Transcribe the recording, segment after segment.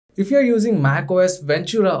If you're using macOS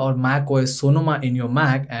Ventura or macOS Sonoma in your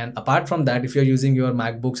Mac, and apart from that, if you're using your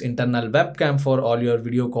MacBook's internal webcam for all your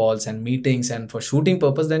video calls and meetings and for shooting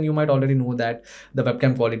purpose, then you might already know that the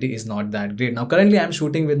webcam quality is not that great. Now, currently I'm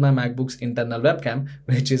shooting with my MacBook's internal webcam,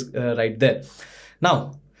 which is right there.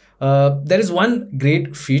 Now, there is one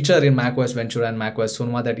great feature in macOS Ventura and macOS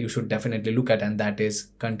Sonoma that you should definitely look at, and that is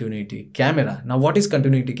continuity camera. Now, what is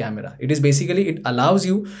continuity camera? It is basically, it allows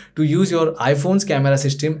you to use your iPhone's camera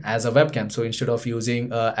system as a webcam. So instead of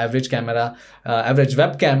using average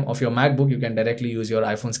webcam of your MacBook, you can directly use your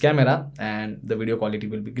iPhone's camera and the video quality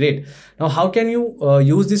will be great. Now, how can you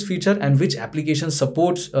use this feature and which application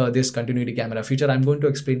supports this continuity camera feature? I'm going to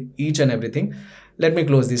explain each and everything. Let me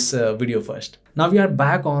close this video first. Now we are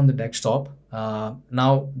back on the desktop.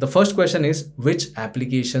 Now the first question is which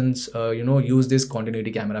applications use this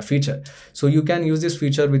continuity camera feature. So you can use this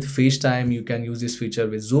feature with FaceTime, you can use this feature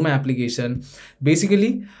with Zoom application.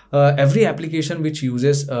 Basically every application which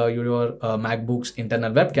uses your MacBook's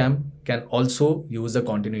internal webcam can also use the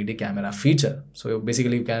continuity camera feature. So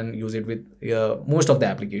basically you can use it with most of the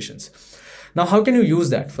applications. Now how can you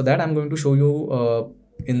use that? For that I'm going to show you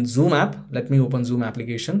in Zoom app. Let me open Zoom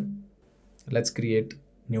application. Let's create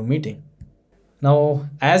new meeting. Now,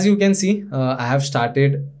 as you can see, I have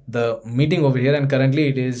started the meeting over here, and currently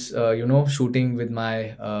it is, shooting with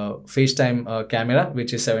my FaceTime camera,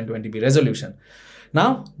 which is 720p resolution.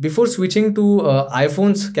 Now, before switching to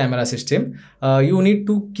iPhone's camera system, you need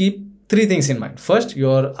to keep three things in mind. First,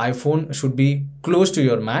 your iPhone should be close to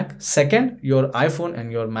your Mac. Second, your iPhone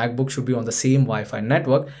and your MacBook should be on the same Wi-Fi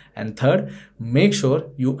network. And third, make sure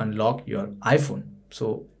you unlock your iPhone.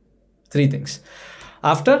 So, three things.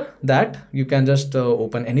 After that, you can just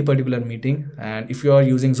open any particular meeting. And if you are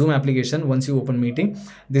using Zoom application, once you open meeting,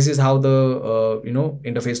 this is how the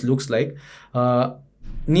interface looks like.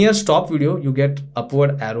 Near stop video, you get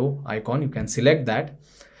upward arrow icon. You can select that.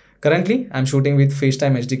 Currently, I'm shooting with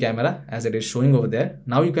FaceTime HD camera as it is showing over there.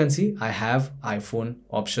 Now you can see I have iPhone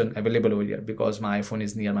option available over here because my iPhone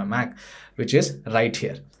is near my Mac, which is right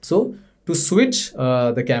here. So to switch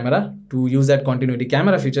the camera, to use that continuity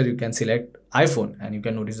camera feature, you can select iPhone and you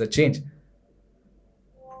can notice the change.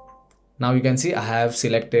 Now you can see I have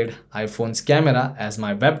selected iPhone's camera as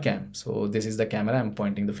my webcam. So this is the camera, I'm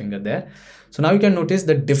pointing the finger there. So now you can notice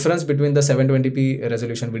the difference between the 720p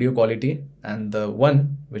resolution video quality and the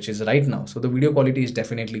one which is right now. So the video quality is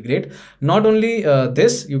definitely great. Not only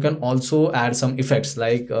this, you can also add some effects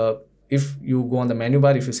like if you go on the menu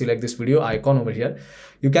bar, if you select this video icon over here,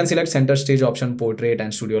 you can select center stage option, portrait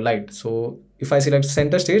and studio light. So if I select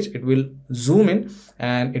center stage, it will zoom in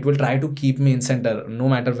and it will try to keep me in center. No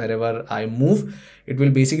matter wherever I move, it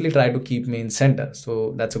will basically try to keep me in center.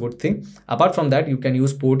 So that's a good thing. Apart from that, you can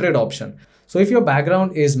use portrait option. So if your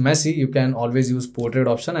background is messy, you can always use portrait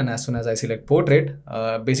option. And as soon as I select portrait,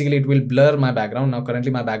 basically it will blur my background. Now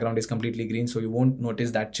currently my background is completely green, so you won't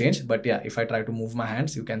notice that change. But yeah, if I try to move my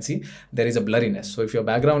hands, you can see there is a blurriness. So if your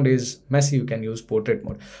background is messy, you can use portrait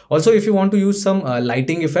mode. Also, if you want to use some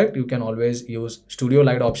lighting effect, you can always use studio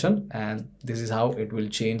light option. And this is how it will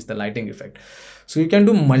change the lighting effect. So you can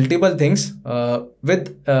do multiple things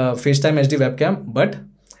with FaceTime HD webcam, but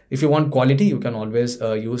if you want quality, you can always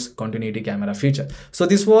use continuity camera feature. So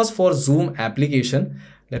this was for Zoom application.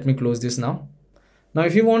 Let me close this now. Now,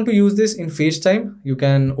 if you want to use this in FaceTime, you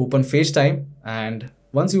can open FaceTime. And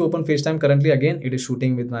once you open FaceTime, currently again, it is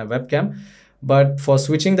shooting with my webcam. But for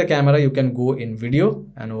switching the camera, you can go in video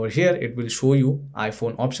and over here, it will show you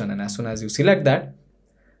iPhone option. And as soon as you select that,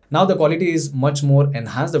 now the quality is much more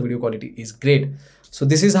enhanced. The video quality is great. So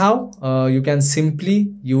this is how you can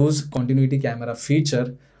simply use continuity camera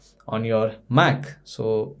feature on your Mac.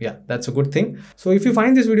 So yeah, that's a good thing. So if you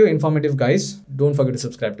find this video informative, guys, don't forget to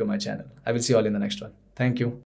subscribe to my channel. I will see you all in the next one. Thank you.